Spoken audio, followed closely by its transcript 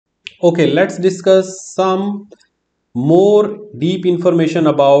Okay, let's discuss some more deep information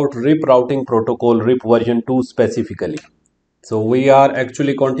about RIP routing protocol, RIP version 2 specifically. So we are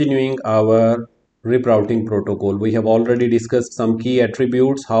actually continuing our RIP routing protocol. We have already discussed some key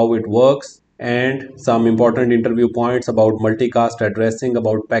attributes, how it works, and some important interview points about multicast addressing,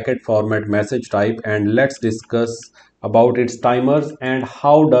 about packet format, message type, and let's discuss about its timers and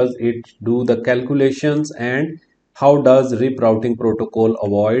how does it do the calculations and how does RIP routing protocol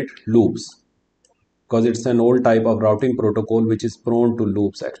avoid loops, because it's an old type of routing protocol which is prone to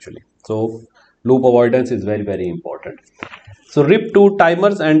loops actually. So loop avoidance is very important. So RIP2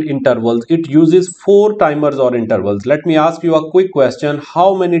 timers and intervals, it uses 4 timers or intervals. Let me ask you a quick question.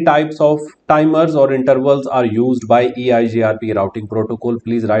 How many types of timers or intervals are used by EIGRP routing protocol?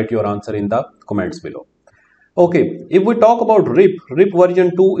 Please write your answer in the comments below. Okay, if we talk about RIP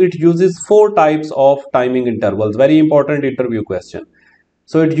version 2, it uses 4 types of timing intervals. Very important interview question.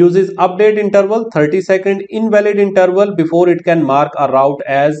 So it uses update interval, 30-second, invalid interval before it can mark a route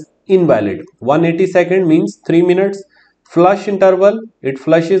as invalid. 180-second means 3 minutes. Flush interval, it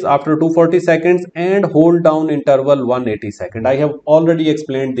flushes after 240 seconds, and hold down interval 180-second. I have already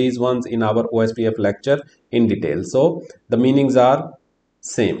explained these ones in our OSPF lecture in detail. So the meanings are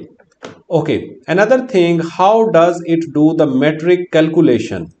same. Okay, another thing, how does it do the metric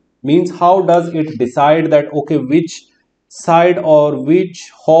calculation? Means how does it decide that okay, which side or which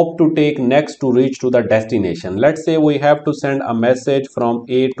hop to take next to reach to the destination. Let's say we have to send a message from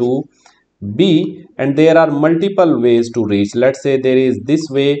A to B and there are multiple ways to reach. Let's say there is this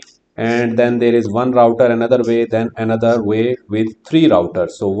way and then there is one router, another way, then another way with 3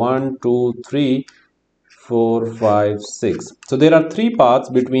 routers. So 1, 2, 3, 4, 5, 6. So there are 3 paths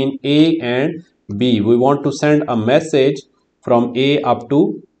between A and B. We want to send a message from A up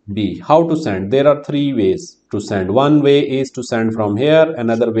to B. How to send? There are 3 ways to send. One way is to send from here,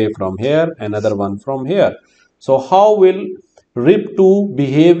 another way from here, another one from here. So how will RIP2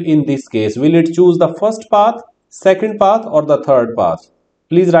 behave in this case? Will it choose the first path, second path, or the third path?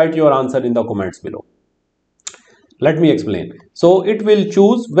 Please write your answer in the comments below. Let me explain. So it will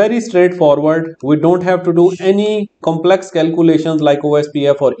choose very straightforward. We don't have to do any complex calculations like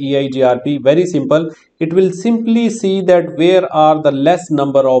OSPF or EIGRP. Very simple. It will simply see that where are the less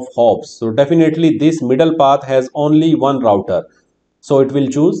number of hops. So definitely this middle path has only one router. So it will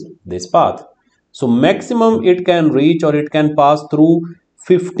choose this path. So maximum it can reach or it can pass through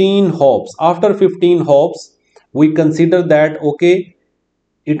 15 hops. After 15 hops, we consider that okay,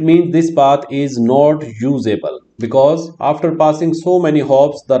 it means this path is not usable, because after passing so many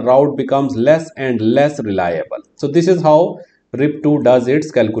hops the route becomes less and less reliable. So this is how RIP2 does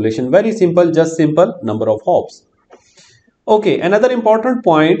its calculation. Very simple, just simple number of hops. Okay, another important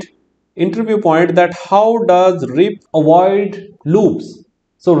point, interview point, that how does RIP avoid loops?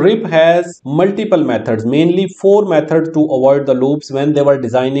 So RIP has multiple methods, mainly 4 methods to avoid the loops. When they were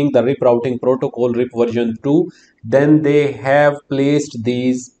designing the RIP routing protocol, RIP version 2, then they have placed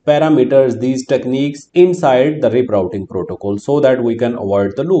these parameters, these techniques inside the RIP routing protocol so that we can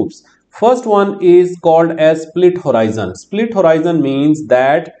avoid the loops. First one is called as split horizon. Split horizon means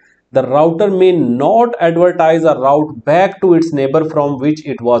that the router may not advertise a route back to its neighbor from which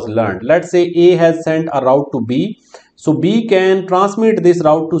it was learned. Let's say A has sent a route to B. So B can transmit this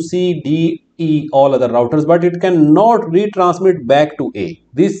route to C, D, E, all other routers, but it cannot retransmit back to A.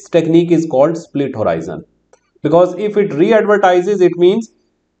 This technique is called split horizon. Because if it re-advertises, it means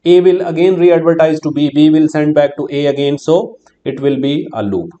A will again re-advertise to B, B will send back to A again, so it will be a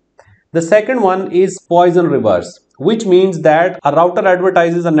loop. The second one is poison reverse, which means that a router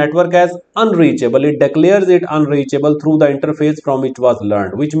advertises a network as unreachable. It declares it unreachable through the interface from which was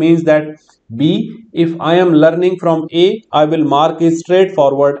learned, which means that B, if I am learning from A, I will mark it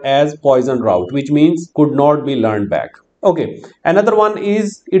straightforward as poison route, which means could not be learned back. Okay, another one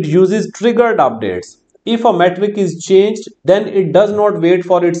is it uses triggered updates. If a metric is changed, then it does not wait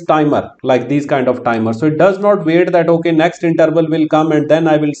for its timer, like these kind of timers. So it does not wait that okay, next interval will come and then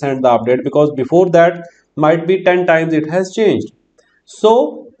I will send the update, because before that might be 10 times it has changed.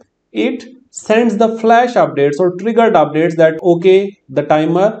 So it sends the flash updates or triggered updates that okay, the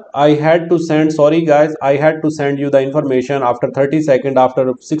timer I had to send, sorry guys, I had to send you the information after 30 seconds,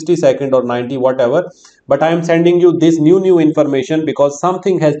 after 60 seconds or 90 whatever, but I am sending you this new information because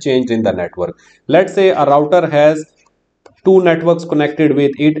something has changed in the network. Let's say a router has 2 networks connected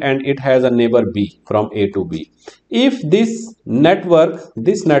with it and it has a neighbor B from A to B. If this network,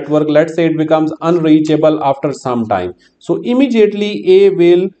 let's say it becomes unreachable after some time, so immediately A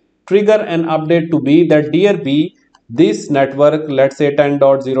will trigger an update to B that dear B, this network, let's say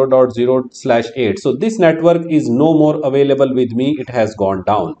 10.0.0/8, so this network is no more available with me, it has gone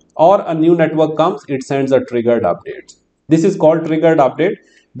down, or a new network comes, it sends a triggered update. This is called triggered update.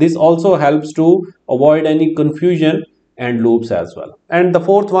 This also helps to avoid any confusion and loops as well. And the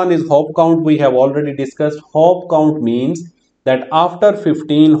fourth one is hop count. We have already discussed. Hop count means that after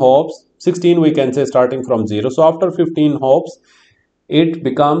 15 hops, 16 we can say, starting from 0, so after 15 hops it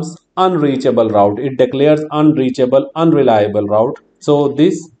becomes unreachable route, it declares unreachable, unreliable route. So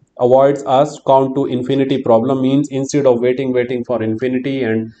this avoids us count to infinity problem. Means instead of waiting for infinity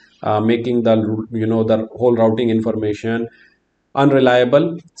and making the, the whole routing information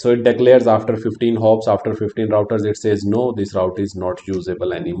unreliable, so it declares after 15 hops, after 15 routers, it says no, this route is not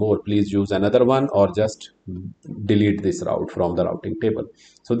usable anymore, please use another one, or just delete this route from the routing table.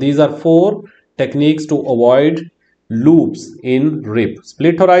 So these are four techniques to avoid loops in RIP: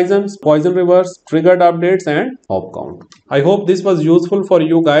 split horizons, poison reverse, triggered updates, and hop count. I hope this was useful for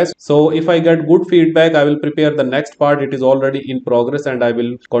you guys. So if I get good feedback, I will prepare the next part. It is already in progress and I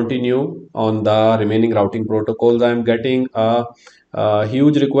will continue on the remaining routing protocols. I am getting a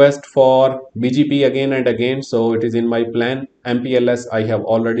huge request for BGP again and again, so it is in my plan. MPLS I have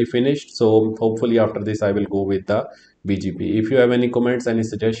already finished, so hopefully after this I will go with the BGP. If you have any comments, any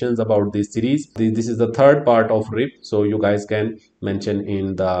suggestions about this series, this is the third part of RIP, so you guys can mention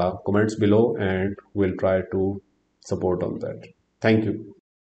in the comments below and we'll try to support on that. Thank you.